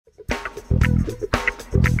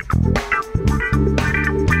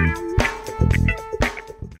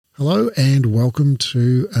Hello and welcome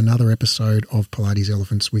to another episode of Pilates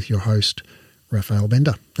Elephants with your host, Raphael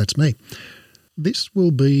Bender. That's me. This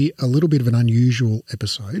will be a little bit of an unusual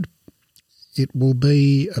episode. It will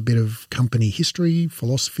be a bit of company history,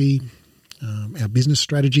 philosophy, our business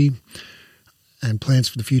strategy, and plans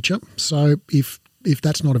for the future. So if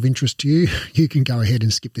that's not of interest to you, you can go ahead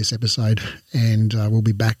and skip this episode, and we'll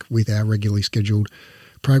be back with our regularly scheduled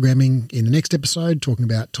programming in the next episode, talking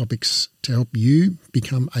about topics to help you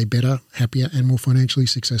become a better, happier, and more financially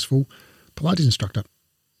successful Pilates instructor.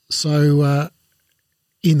 So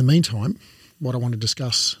in the meantime, what I want to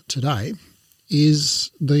discuss today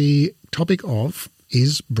is the topic of,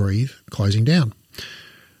 is Breathe closing down?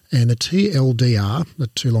 And the TLDR, the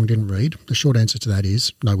too long didn't read, the short answer to that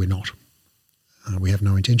is, no, we're not. We have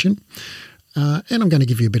no intention. And I'm going to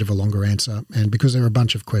give you a bit of a longer answer. And because there are a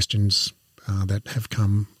bunch of questions that have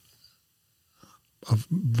come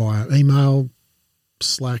via email,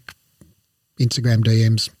 Slack, Instagram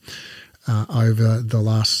DMs over the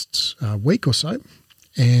last week or so,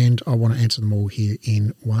 and I want to answer them all here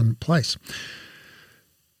in one place.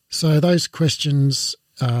 So those questions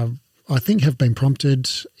I think have been prompted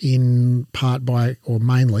in part by, or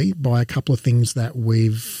mainly by, a couple of things that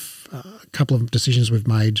a couple of decisions we've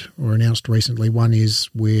made or announced recently. One is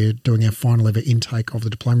we're doing our final ever intake of the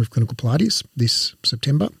Diploma of Clinical Pilates this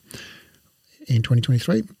September in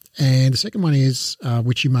 2023. And the second one is,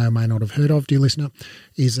 which you may or may not have heard of, dear listener,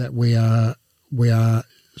 is that we are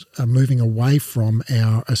moving away from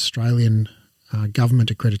our Australian government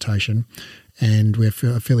accreditation, and we're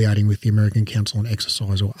affiliating with the American Council on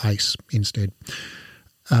Exercise, or ACE, instead.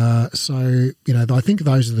 So, I think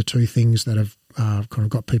those are the two things that have kind of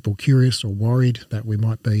got people curious or worried that we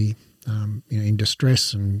might be, in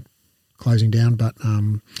distress and closing down. But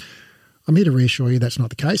I'm here to reassure you that's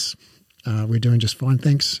not the case. We're doing just fine,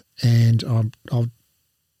 thanks. And I'm going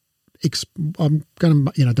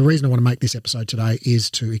to, the reason I want to make this episode today is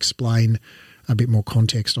to explain a bit more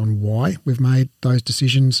context on why we've made those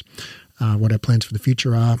decisions, what our plans for the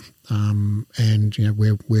future are, and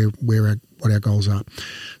what our goals are.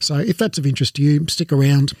 So if that's of interest to you, stick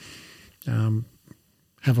around,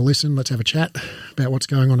 have a listen. Let's have a chat about what's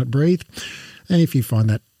going on at Breathe. And if you find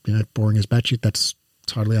that boring as batshit, that's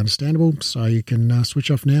totally understandable. So you can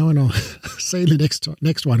switch off now, and I'll see you in the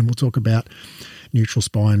next one, and we'll talk about neutral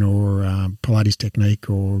spine or Pilates technique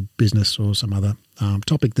or business or some other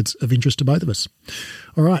topic that's of interest to both of us.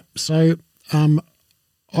 All right, so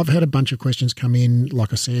I've had a bunch of questions come in.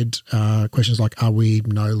 Like I said, questions like, are we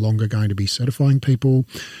no longer going to be certifying people?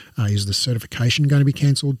 Is the certification going to be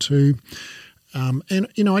cancelled too? And,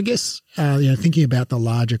 I guess, thinking about the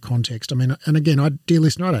larger context, and again, dear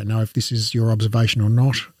listener, I don't know if this is your observation or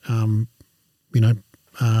not.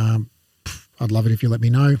 I'd love it if you let me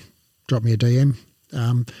know. Drop me a DM.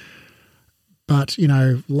 But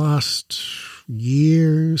last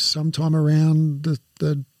year, sometime around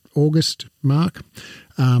the August mark,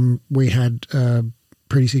 we had a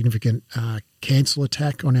pretty significant cancel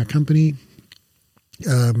attack on our company.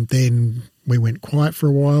 Then we went quiet for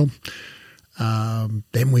a while.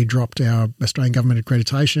 Then we dropped our Australian government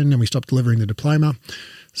accreditation and we stopped delivering the diploma.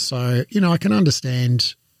 So, I can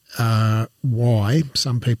understand why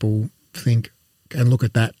some people think and look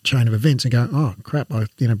at that chain of events and go, oh, crap,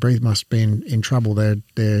 Breathe must be in trouble. They're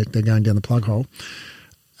going down the plug hole.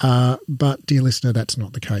 But, dear listener, that's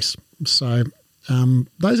not the case. So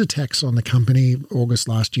those attacks on the company August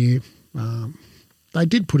last year, they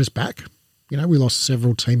did put us back. We lost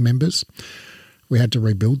several team members. We had to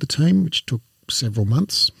rebuild the team, which took several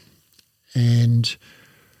months. And,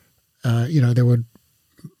 there were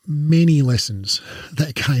many lessons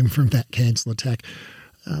that came from that cancel attack.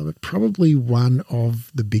 But probably one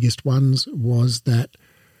of the biggest ones was that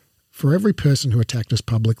for every person who attacked us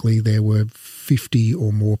publicly, there were 50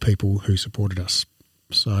 or more people who supported us.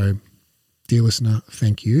 So, dear listener,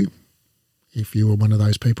 thank you if you were one of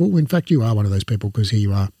those people. In fact, you are one of those people, because here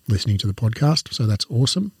you are listening to the podcast. So that's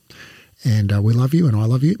awesome. And we love you, and I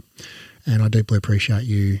love you. And I deeply appreciate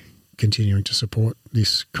you continuing to support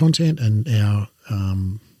this content and our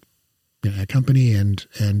company and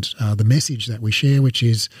the message that we share, which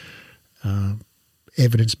is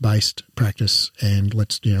evidence-based practice, and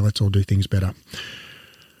let's all do things better.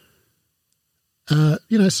 So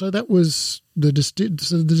that was the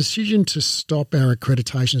decision to stop our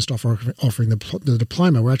accreditation, stop offering the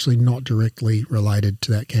diploma, were actually not directly related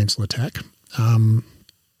to that cancel attack.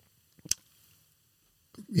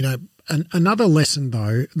 Another lesson,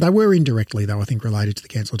 though, they were indirectly, though, I think, related to the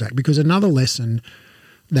cancel attack, because another lesson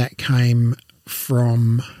that came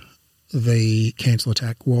from the cancel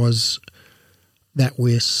attack was that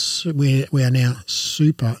we are now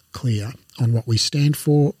super clear on what we stand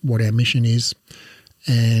for, what our mission is,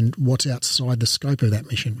 and what's outside the scope of that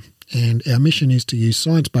mission. And our mission is to use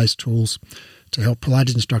science-based tools to help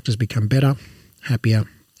Pilates instructors become better, happier,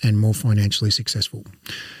 and more financially successful.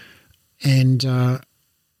 And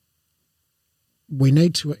we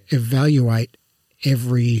need to evaluate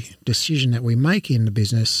every decision that we make in the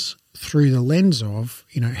business through the lens of,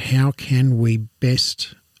 how can we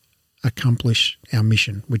best accomplish our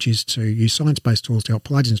mission, which is to use science-based tools to help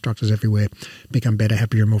Pilates instructors everywhere become better,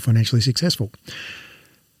 happier, and more financially successful.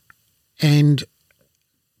 And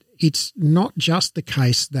it's not just the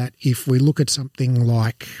case that if we look at something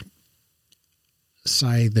like,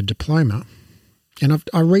 say, the diploma, and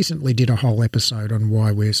I recently did a whole episode on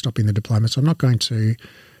why we're stopping the diploma, so I'm not going to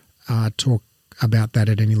talk about that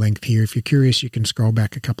at any length here. If you're curious, you can scroll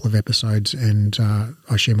back a couple of episodes and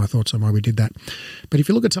I share my thoughts on why we did that. But if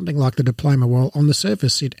you look at something like the diploma, well, on the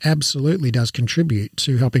surface, it absolutely does contribute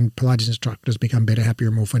to helping Pilates instructors become better, happier,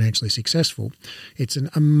 and more financially successful. It's an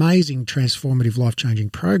amazing, transformative,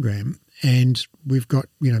 life-changing program, and we've got,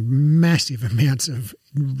 massive amounts of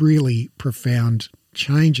really profound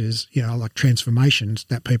changes, like transformations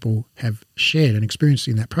that people have shared and experienced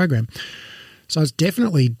in that program. So it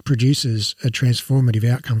definitely produces a transformative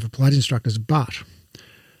outcome for Pilates instructors, but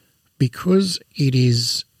because it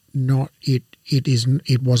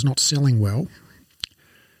was not selling well,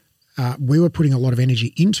 we were putting a lot of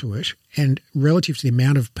energy into it, and relative to the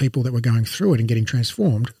amount of people that were going through it and getting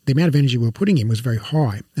transformed, the amount of energy we were putting in was very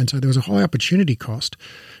high. And so there was a high opportunity cost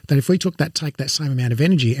that if we take that same amount of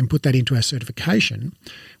energy and put that into our certification,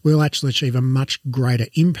 we'll actually achieve a much greater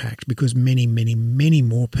impact because many, many, many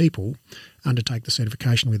more people undertake the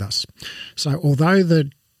certification with us. So although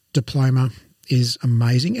the diploma is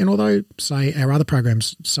amazing, and although, say, our other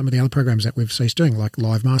programs, some of the other programs that we've ceased doing, like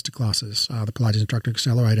live masterclasses, the Pilates Instructor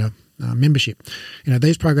Accelerator membership,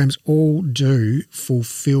 these programs all do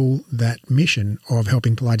fulfill that mission of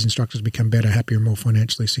helping Pilates instructors become better, happier, and more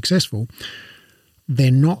financially successful.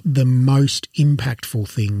 They're not the most impactful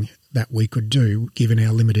thing that we could do given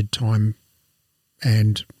our limited time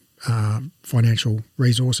and financial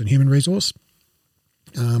resource and human resource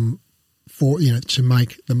for to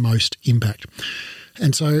make the most impact.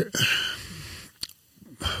 And so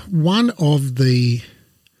one of the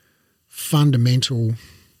fundamental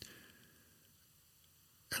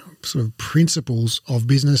sort of principles of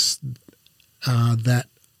business that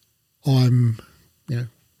I'm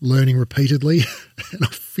learning repeatedly, and I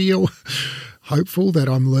feel hopeful that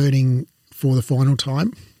I'm learning for the final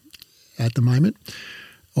time at the moment,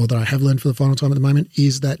 or that I have learned for the final time at the moment,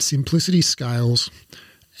 is that simplicity scales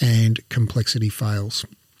and complexity fails.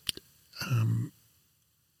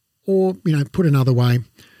 Or, put another way,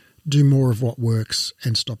 do more of what works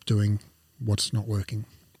and stop doing what's not working.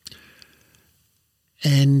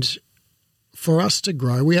 And for us to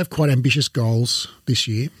grow, we have quite ambitious goals this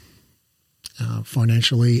year,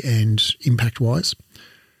 financially and impact-wise.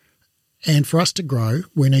 And for us to grow,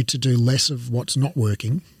 we need to do less of what's not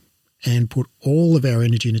working and put all of our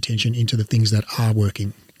energy and attention into the things that are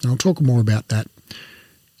working. And I'll talk more about that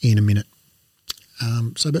in a minute.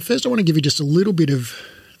 But first I want to give you just a little bit of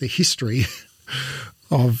the history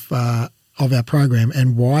of our program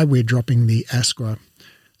and why we're dropping the ASQA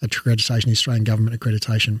accreditation, the Australian Government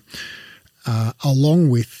accreditation, along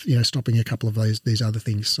with stopping a couple of these other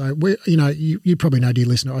things. So you probably know, dear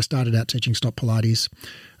listener, I started out teaching Stop Pilates.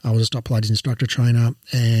 I was a Stop Pilates instructor trainer,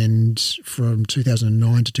 and from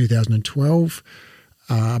 2009 to 2012,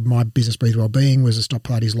 my business Breathe Wellbeing was a Stop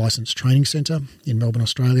Pilates licensed training centre in Melbourne,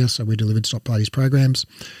 Australia. So we delivered Stop Pilates programs,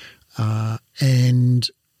 and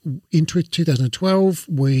in 2012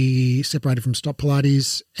 we separated from Stop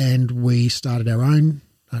Pilates and we started our own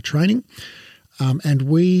training. And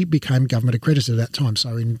we became government accredited at that time.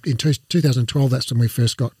 So in 2012, that's when we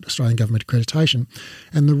first got Australian government accreditation.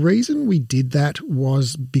 And the reason we did that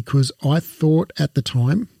was because I thought at the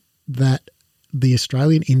time that the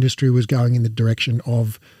Australian industry was going in the direction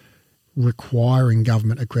of requiring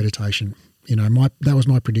government accreditation. That was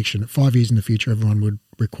my prediction. 5 years in the future, everyone would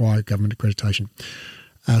require government accreditation.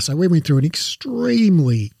 So we went through an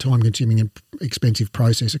extremely time-consuming and expensive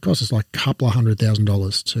process. It cost us like a couple of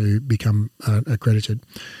 $100,000 to become accredited,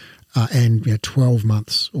 and 12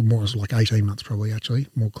 months or more, it was like 18 months probably, actually,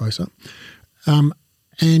 more closer.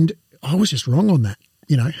 And I was just wrong on that.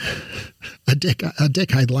 A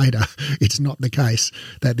decade later, it's not the case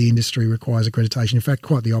that the industry requires accreditation. In fact,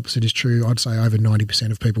 quite the opposite is true. I'd say over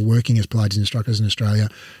 90% of people working as Pilates instructors in Australia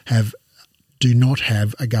do not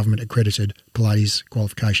have a government accredited Pilates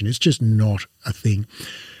qualification. It's just not a thing.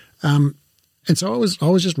 And so I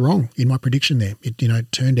was just wrong in my prediction there.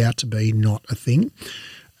 It turned out to be not a thing.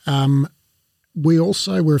 We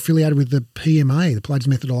also were affiliated with the PMA, the Pilates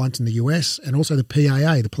Method Alliance in the US, and also the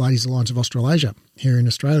PAA, the Pilates Alliance of Australasia here in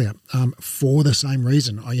Australia, for the same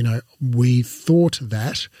reason. We thought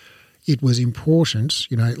that it was important,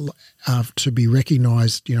 to be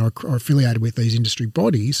recognised, or affiliated with these industry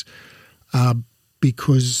bodies,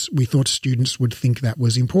 because we thought students would think that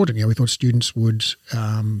was important. We thought students would,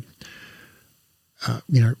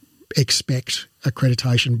 expect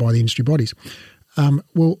accreditation by the industry bodies.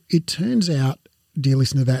 Well, it turns out, dear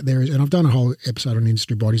listener, that there is, and I've done a whole episode on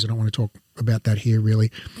industry bodies. I don't want to talk about that here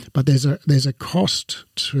really, but there's a cost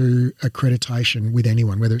to accreditation with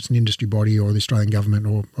anyone, whether it's an industry body or the Australian government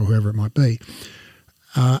or whoever it might be.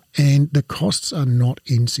 And the costs are not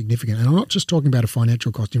insignificant. And I'm not just talking about a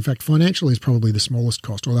financial cost. In fact, financial is probably the smallest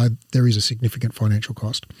cost, although there is a significant financial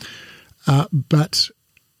cost. But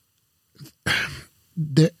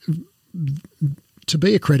to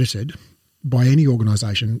be accredited by any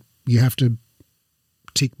organisation, you have to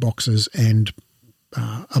tick boxes and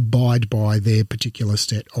abide by their particular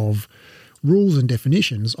set of rules and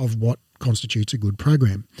definitions of what constitutes a good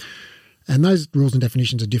program. And those rules and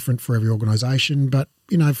definitions are different for every organisation. But,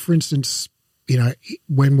 for instance,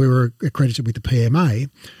 when we were accredited with the PMA,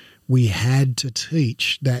 we had to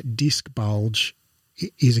teach that disc bulge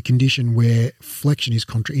is a condition where flexion is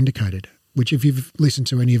contraindicated, which if you've listened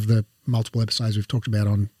to any of the multiple episodes we've talked about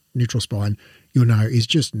on neutral spine, you'll know is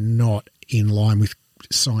just not in line with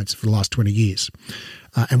science for the last 20 years.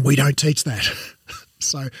 And we don't teach that.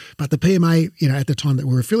 But the PMA, at the time that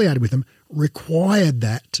we were affiliated with them, required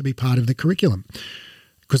that to be part of the curriculum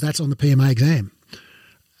because that's on the PMA exam.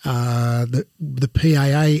 The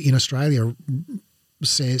PAA in Australia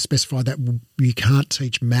specified that you can't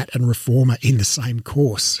teach MAT and Reformer in the same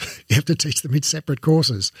course. You have to teach them in separate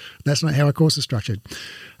courses. That's not how a course is structured.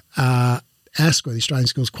 ASQA, the Australian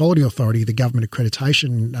Schools Quality Authority, the government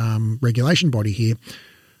accreditation regulation body here,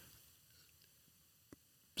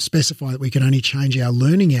 specify that we can only change our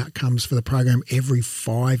learning outcomes for the program every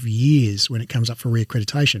 5 years when it comes up for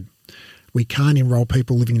reaccreditation. We can't enrol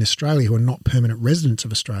people living in Australia who are not permanent residents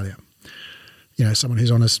of Australia. Someone who's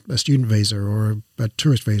on a student visa or a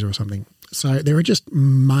tourist visa or something. So there are just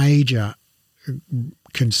major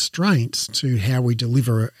constraints to how we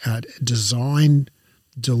design,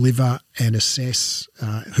 deliver and assess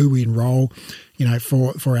who we enrol,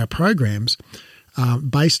 for our programs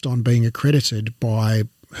based on being accredited by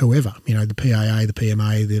whoever, the PAA, the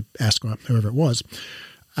PMA, the ASQA, whoever it was.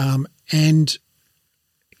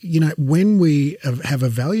 When we have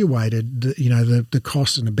evaluated, the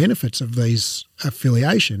costs and the benefits of these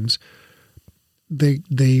affiliations, the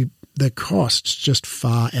costs just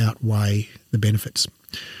far outweigh the benefits.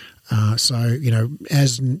 At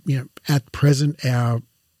present,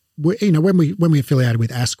 when we affiliated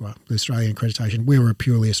with ASQA, the Australian accreditation, we were a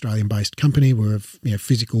purely Australian-based company. We were a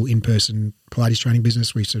physical, in-person Pilates training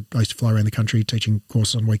business. I used to fly around the country teaching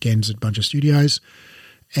courses on weekends at a bunch of studios.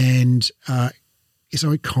 And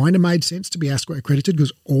so it kind of made sense to be ASQA accredited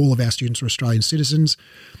because all of our students were Australian citizens.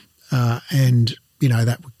 That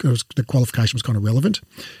was, the qualification was kind of relevant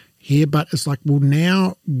here. But it's like, well,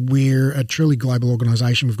 now we're a truly global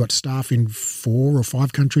organisation. We've got staff in 4 or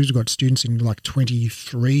 5 countries. We've got students in like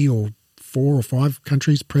 23 or 4 or 5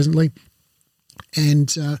 countries presently. And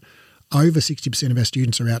over 60% of our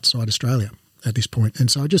students are outside Australia at this point. And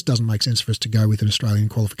so it just doesn't make sense for us to go with an Australian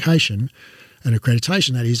qualification, an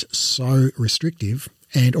accreditation that is so restrictive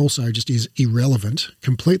and also just is irrelevant,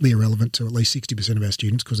 completely irrelevant to at least 60% of our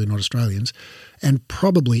students because they're not Australians, and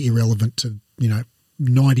probably irrelevant to,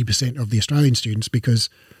 90% of the Australian students because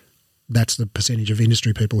that's the percentage of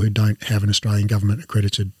industry people who don't have an Australian government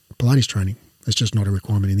accredited Pilates training. It's just not a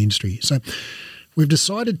requirement in the industry. So we've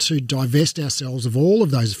decided to divest ourselves of all of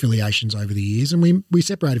those affiliations over the years, and we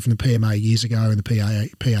separated from the PMA years ago and the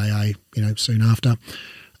PAA soon after.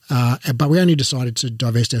 But we only decided to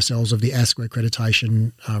divest ourselves of the ASQA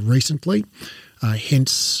accreditation recently.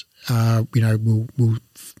 Hence,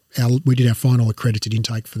 we did our final accredited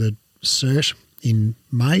intake for the cert in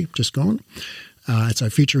May, just gone. So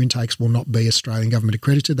future intakes will not be Australian government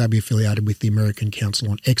accredited. They'll be affiliated with the American Council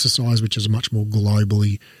on Exercise, which is a much more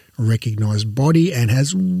globally recognised body and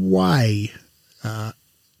has way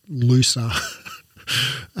looser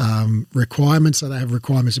requirements. So they have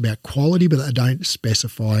requirements about quality, but they don't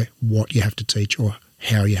specify what you have to teach or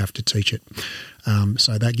how you have to teach it.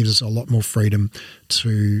 So that gives us a lot more freedom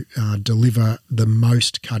to deliver the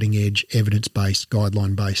most cutting-edge, evidence-based,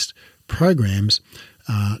 guideline-based programs,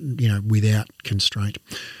 without constraint.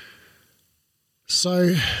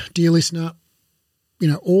 So, dear listener,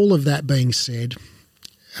 all of that being said,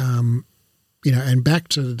 and back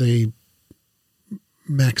to the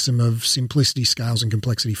maxim of simplicity scales and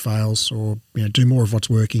complexity fails, or do more of what's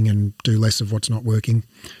working and do less of what's not working.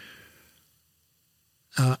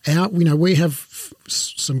 We have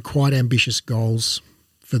some quite ambitious goals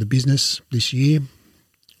for the business this year.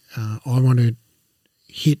 We want to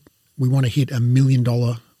hit $1 million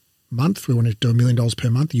month. We want to do $1 million per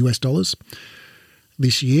month, US dollars,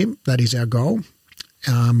 this year. That is our goal.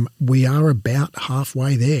 We are about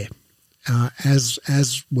halfway there.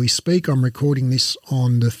 As we speak, I'm recording this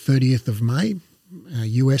on the 30th of May,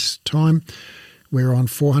 US time. We're on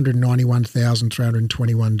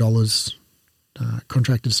 $491,321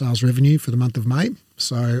 contracted sales revenue for the month of May.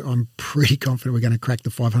 So I'm pretty confident we're going to crack the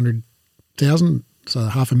 500,000, so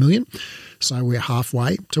 $500,000. So we're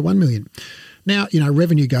halfway to 1 million. Now,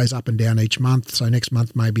 revenue goes up and down each month. So next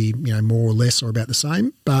month may be, more or less or about the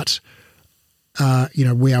same. But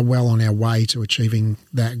we are well on our way to achieving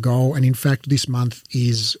that goal. And in fact, this month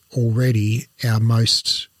is already our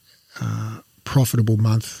most profitable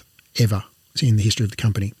month ever in the history of the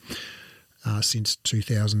company since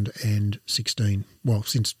 2016. Well,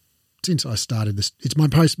 since I started this, it's my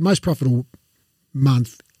most profitable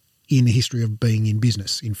month in the history of being in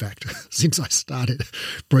business, in fact, since I started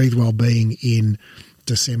Breathe Wellbeing in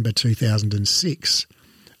December 2006.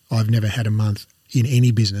 I've never had a month in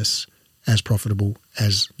any business as profitable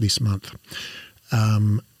as this month.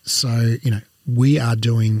 So, we are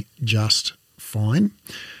doing just fine.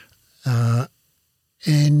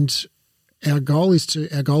 And our goal is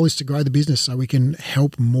to grow the business so we can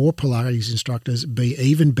help more Pilates instructors be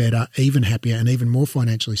even better, even happier, and even more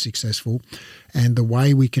financially successful. And the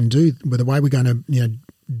way we're going to,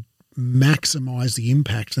 maximize the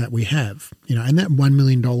impact that we have, and that $1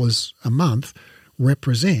 million a month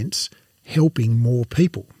represents helping more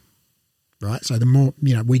people. Right, so the more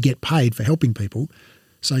we get paid for helping people,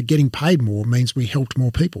 so getting paid more means we helped more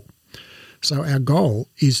people. So our goal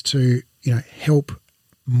is to help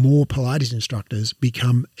more Pilates instructors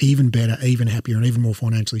become even better, even happier, and even more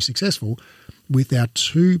financially successful with our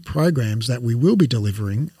 2 programs that we will be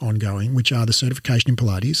delivering ongoing, which are the certification in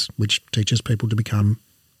Pilates, which teaches people to become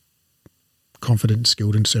confident,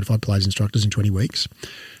 skilled, and certified Pilates instructors in 20 weeks,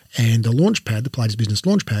 and the Launchpad, the Pilates Business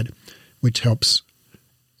Launchpad, which helps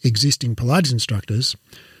existing Pilates instructors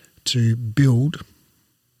to build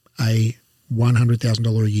a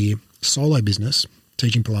 $100,000 a year solo business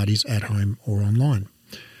teaching Pilates at home or online.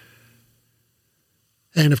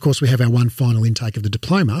 And of course, we have our one final intake of the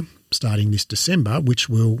diploma starting this December, which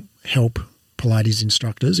will help Pilates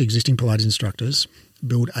instructors, existing Pilates instructors,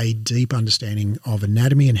 build a deep understanding of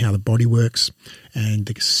anatomy and how the body works, and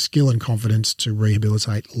the skill and confidence to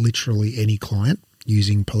rehabilitate literally any client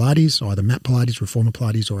using Pilates, either mat Pilates, reformer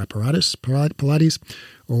Pilates, or apparatus Pilates.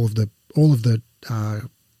 All of the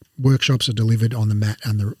workshops are delivered on the mat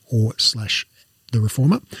and the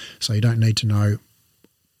reformer, so you don't need to know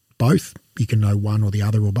both. You can know one or the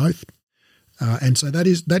other or both. And so that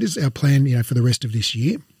is our plan, for the rest of this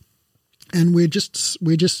year. And we're just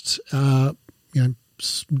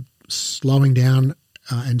slowing down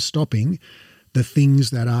and stopping the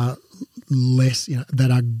things that are less,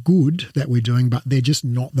 that are good that we're doing, but they're just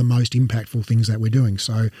not the most impactful things that we're doing.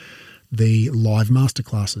 So the live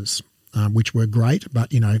masterclasses, which were great,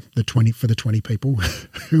 but for the 20 people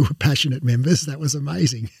who were passionate members, that was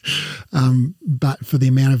amazing. But for the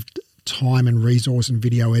amount of time and resource and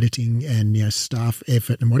video editing and staff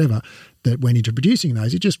effort and whatever that went into producing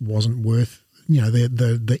those, it just wasn't worth.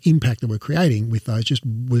 The impact that we're creating with those just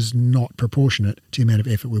was not proportionate to the amount of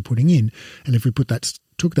effort we're putting in. And if we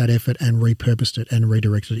took that effort and repurposed it and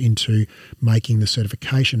redirected it into making the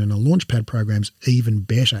certification and the Launchpad programs even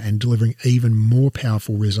better and delivering even more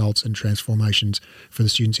powerful results and transformations for the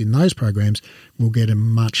students in those programs, we'll get a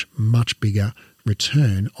much, much bigger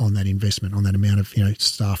return on that investment, on that amount of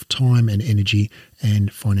staff time and energy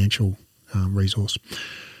and financial resource.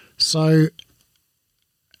 So,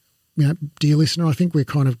 dear listener, I think we're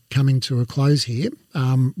kind of coming to a close here.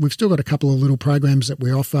 We've still got a couple of little programs that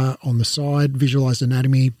we offer on the side, Visualized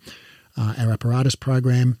Anatomy, our apparatus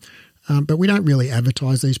program, but we don't really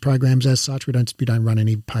advertise these programs as such. We don't run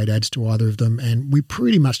any paid ads to either of them, and we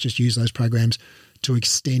pretty much just use those programs to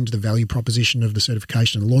extend the value proposition of the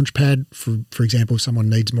certification and the Launchpad. For example, if someone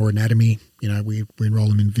needs more anatomy, we enroll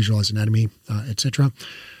them in Visualized Anatomy, etc.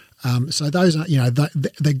 So those are,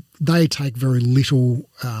 they take very little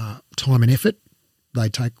time and effort. They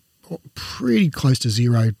take pretty close to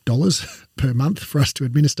 $0 per month for us to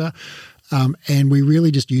administer. And we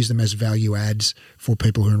really just use them as value adds for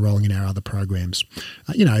people who are enrolling in our other programs.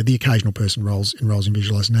 The occasional person enrolls in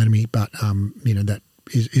Visualized Anatomy, but, that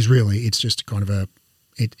is really, it's just kind of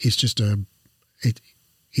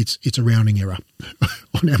it's a rounding error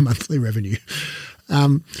on our monthly revenue.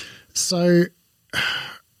 So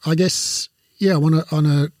I guess, I want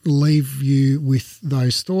to leave you with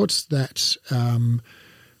those thoughts that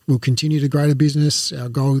we'll continue to grow the business. Our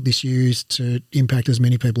goal this year is to impact as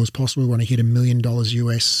many people as possible. We want to hit $1 million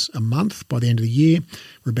US a month by the end of the year.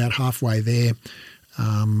 We're about halfway there.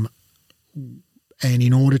 And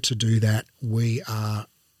in order to do that, we are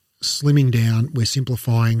slimming down, we're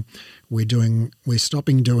simplifying, we're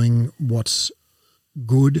stopping doing what's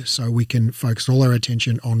good so we can focus all our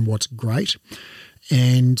attention on what's great.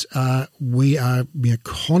 And we are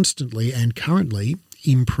constantly and currently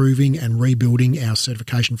improving and rebuilding our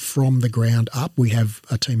certification from the ground up. We have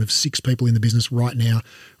a team of 6 people in the business right now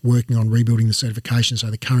working on rebuilding the certification. So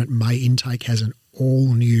the current May intake has an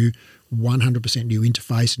all new, 100% new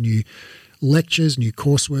interface, new lectures, new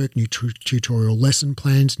coursework, new tutorial lesson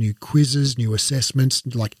plans, new quizzes, new assessments,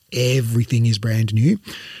 like everything is brand new.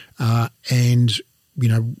 And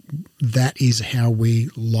that is how we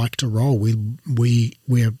like to roll.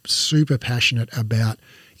 We're super passionate about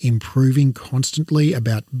improving constantly,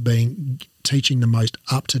 about teaching the most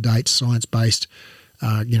up-to-date science-based,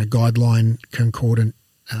 guideline concordant,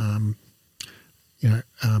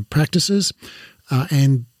 practices,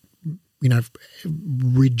 and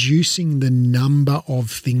reducing the number of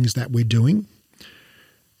things that we're doing,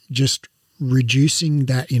 just reducing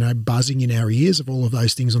that, buzzing in our ears of all of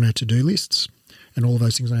those things on our to-do lists, and all of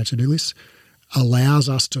those things on our to-do lists allows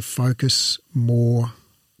us to focus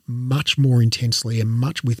much more intensely and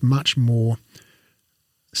with much more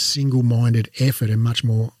single-minded effort and much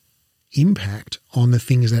more impact on the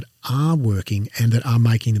things that are working and that are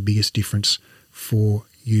making the biggest difference for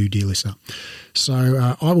you, dear listener.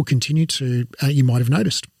 So I will continue to, you might have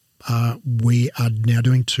noticed, we are now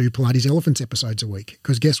doing 2 Pilates Elephants episodes a week,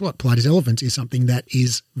 because guess what? Pilates Elephants is something that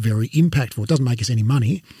is very impactful. It doesn't make us any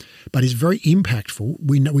money, but is very impactful.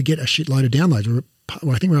 We get a shitload of downloads.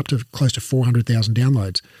 I think we're up to close to 400,000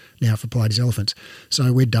 downloads now for Pilates Elephants.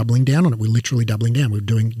 So we're doubling down on it. We're literally doubling down. We're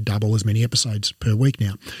doing double as many episodes per week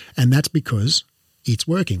now. And that's because it's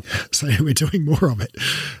working. So we're doing more of it.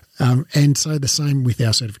 And so the same with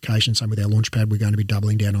our certification, same with our Launchpad, we're going to be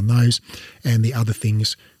doubling down on those, and the other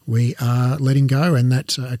things we are letting go. And that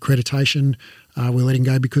accreditation we're letting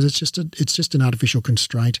go because it's just an artificial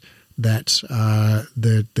constraint that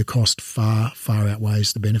the cost far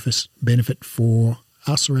outweighs the benefit for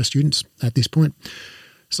us or our students at this point.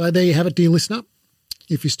 So there you have it, dear listener.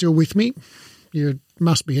 If you're still with me, you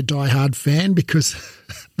must be a diehard fan, because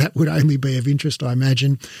that would only be of interest, I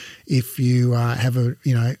imagine, if you have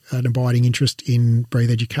an abiding interest in Breathe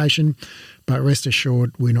Education. But rest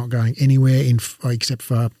assured, we're not going anywhere except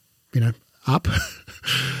for up,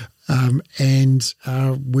 and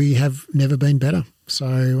we have never been better.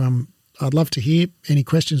 So I'd love to hear any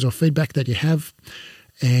questions or feedback that you have,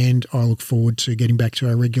 and I look forward to getting back to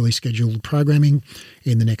our regularly scheduled programming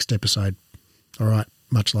in the next episode. All right,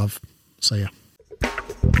 much love. See ya.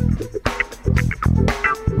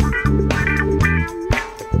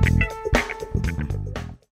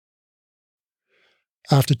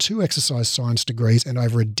 After 2 exercise science degrees and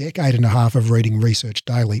over a decade and a half of reading research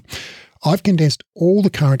daily, I've condensed all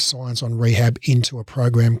the current science on rehab into a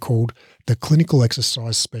program called the Clinical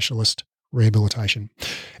Exercise Specialist Rehabilitation.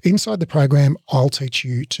 Inside the program, I'll teach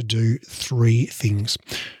you to do 3 things.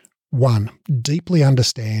 1, deeply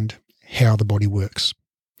understand how the body works.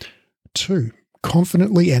 2,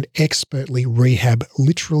 confidently and expertly rehab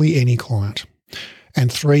literally any client.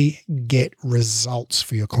 And 3, get results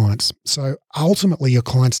for your clients. So ultimately your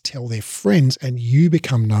clients tell their friends and you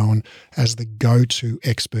become known as the go-to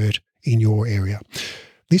expert in your area.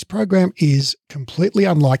 This program is completely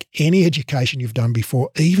unlike any education you've done before,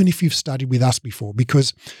 even if you've studied with us before,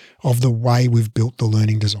 because of the way we've built the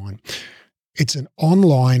learning design. It's an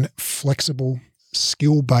online, flexible,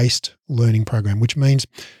 skill-based learning program, which means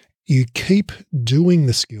you keep doing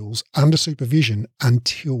the skills under supervision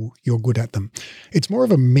until you're good at them. It's more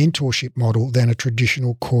of a mentorship model than a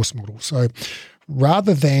traditional course model. So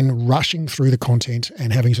rather than rushing through the content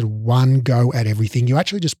and having sort of one go at everything, you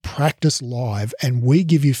actually just practice live, and we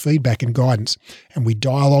give you feedback and guidance, and we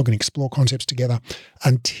dialogue and explore concepts together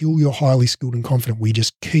until you're highly skilled and confident. We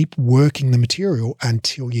just keep working the material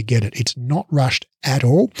until you get it. It's not rushed at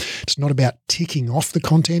all. It's not about ticking off the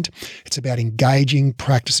content. It's about engaging,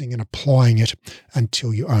 practicing, and applying it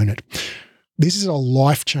until you own it. This is a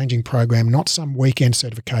life-changing program, not some weekend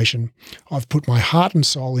certification. I've put my heart and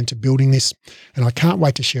soul into building this, and I can't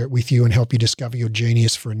wait to share it with you and help you discover your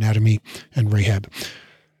genius for anatomy and rehab.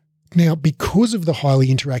 Now, because of the highly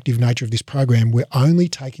interactive nature of this program, we're only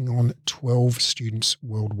taking on 12 students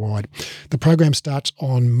worldwide. The program starts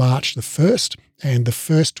on March the 1st, and the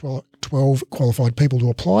first 12 qualified people to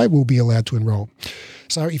apply will be allowed to enrol.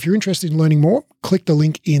 So if you're interested in learning more, click the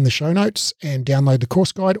link in the show notes and download the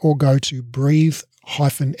course guide, or go to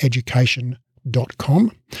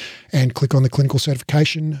breathe-education.com and click on the clinical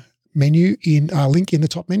certification menu link in the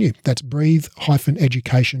top menu. That's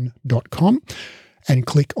breathe-education.com and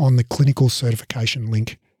click on the clinical certification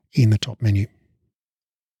link in the top menu.